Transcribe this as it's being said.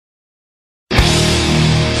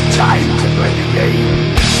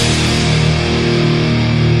game.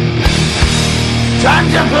 Time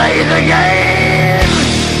to play the game.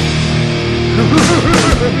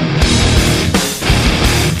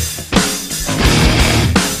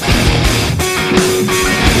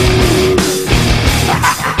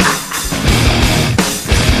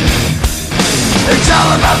 It's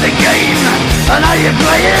all about the game and how you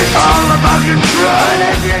play it. All about control and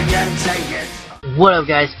if you can take it. What up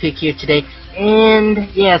guys, Pick here today, and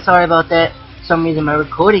yeah, sorry about that. For some reason my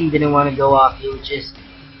recording didn't want to go off. It was just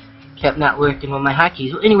kept not working with my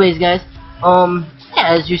hotkeys. Well, anyways guys,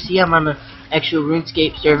 yeah, as you see, I'm on the actual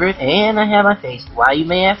Runescape server and I have my face. Why, you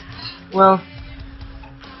may ask? Well,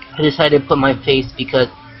 I decided to put my face because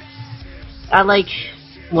I like,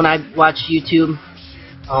 when I watch YouTube,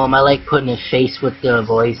 I like putting a face with the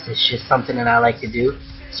voice. It's just something that I like to do.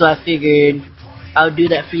 So I figured I would do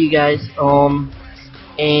that for you guys.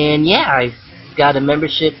 And yeah, I got a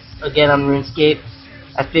membership again on RuneScape.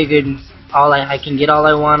 I figured I can get all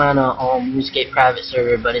I want on a RuneScape private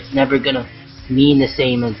server, but it's never gonna mean the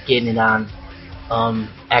same as getting it on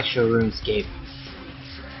actual RuneScape.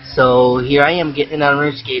 So here I am getting it on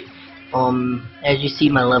RuneScape. As you see,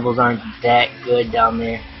 my levels aren't that good down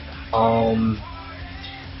there.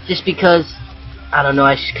 Just because, I don't know,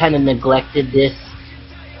 I kind of neglected this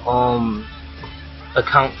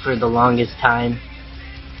account for the longest time.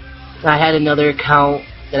 I had another account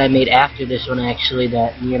that I made after this one, actually,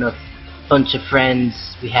 that me and a bunch of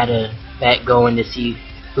friends, we had a bet going to see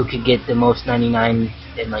who could get the most 99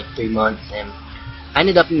 in like 3 months, and I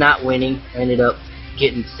ended up not winning. I ended up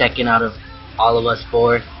getting second out of all of us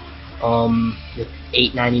four, with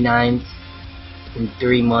 8 99s in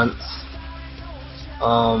 3 months.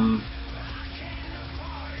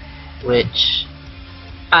 Which,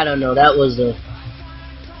 I don't know, that was a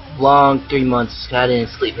long 3 months. I didn't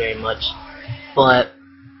sleep very much,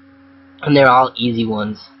 and they're all easy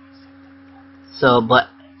ones. So,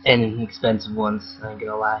 and expensive ones, I ain't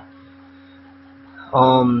gonna lie.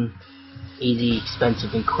 Easy,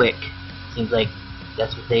 expensive, and quick. Seems like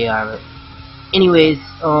that's what they are. But anyways,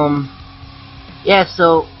 yeah,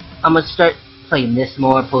 so I'm gonna start playing this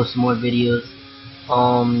more, post some more videos.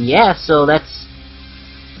 Yeah, so that's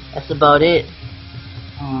about it.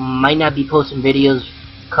 Might not be posting videos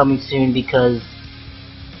coming soon because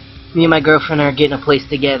me and my girlfriend are getting a place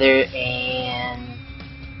together, and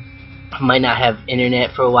I might not have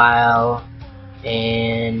internet for a while,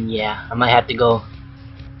 and yeah, I might have to go to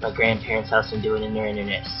my grandparents' house and do it, and their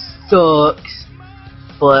internet sucks.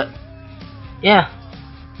 But yeah,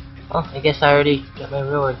 well, I guess I already got my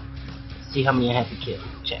reward. Let's see how many I have to kill.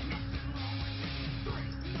 Check.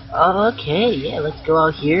 Okay, yeah, let's go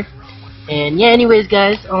out here. And yeah, anyways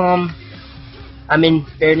guys, I'm in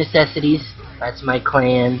Bare Necessities. That's my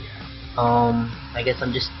clan. I guess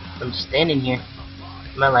I'm just standing here.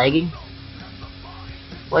 Am I lagging?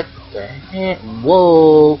 What the heck?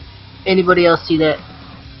 Whoa! Anybody else see that?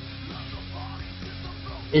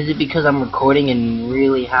 Is it because I'm recording in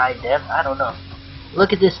really high def? I don't know.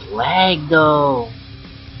 Look at this lag though.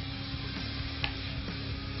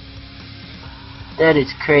 That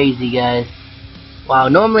is crazy, guys. Wow,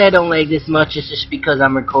 normally I don't lag this much. It's just because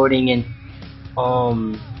I'm recording in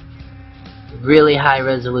really high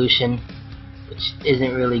resolution, which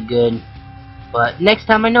isn't really good. But next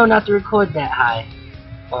time I know not to record that high.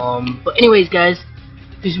 But anyways, guys,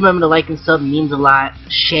 please remember to like and sub. It means a lot.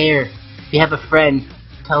 Share. If you have a friend,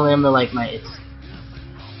 tell them to like my. It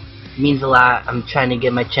means a lot. I'm trying to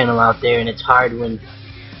get my channel out there, and it's hard when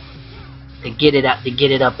to get it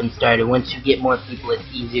up and started. Once you get more people, it's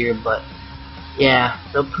easier. But yeah,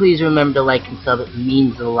 so please remember to like and sub. It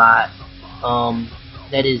means a lot.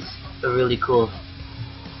 That is a really cool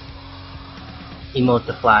emote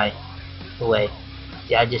to fly away.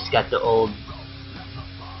 Yeah, I just got the old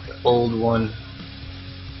one.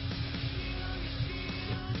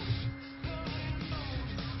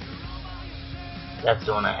 That's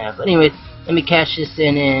the one I have. But anyways, let me cash this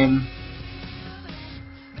in, and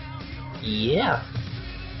yeah.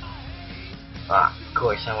 Of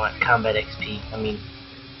course I want combat XP. I mean,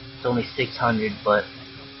 it's only 600, but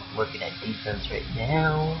I'm working at defense right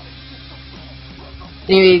now.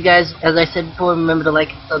 Anyway, guys, as I said before, remember to like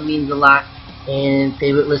and sub. Means a lot. And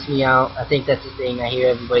favorite list me out. I think that's the thing. I hear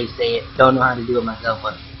everybody say it. Don't know how to do it myself,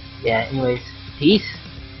 but yeah. Anyways, peace.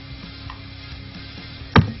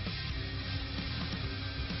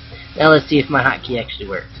 Now let's see if my hotkey actually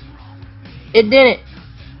works. It didn't.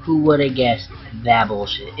 Who would have guessed that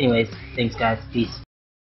bullshit? Anyways, thanks guys. Peace.